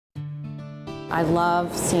I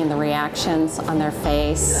love seeing the reactions on their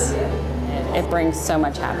face. It brings so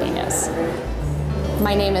much happiness.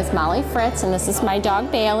 My name is Molly Fritz, and this is my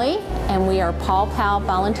dog Bailey, and we are Paw Pal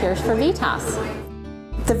volunteers for VITAS.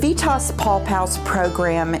 The VITAS Paw Pals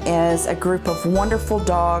program is a group of wonderful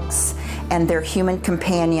dogs and their human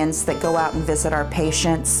companions that go out and visit our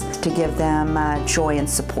patients to give them joy and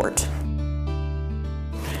support.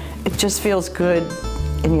 It just feels good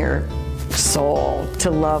in your soul to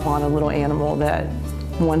love on a little animal that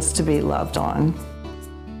wants to be loved on.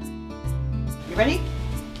 You ready?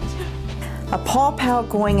 A Paw Pal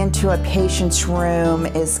going into a patient's room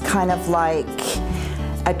is kind of like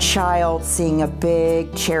a child seeing a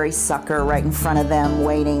big cherry sucker right in front of them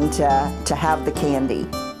waiting to have the candy.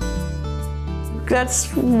 That's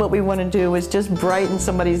what we want to do, is just brighten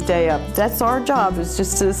somebody's day up. That's our job, is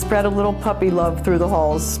just to spread a little puppy love through the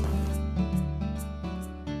halls.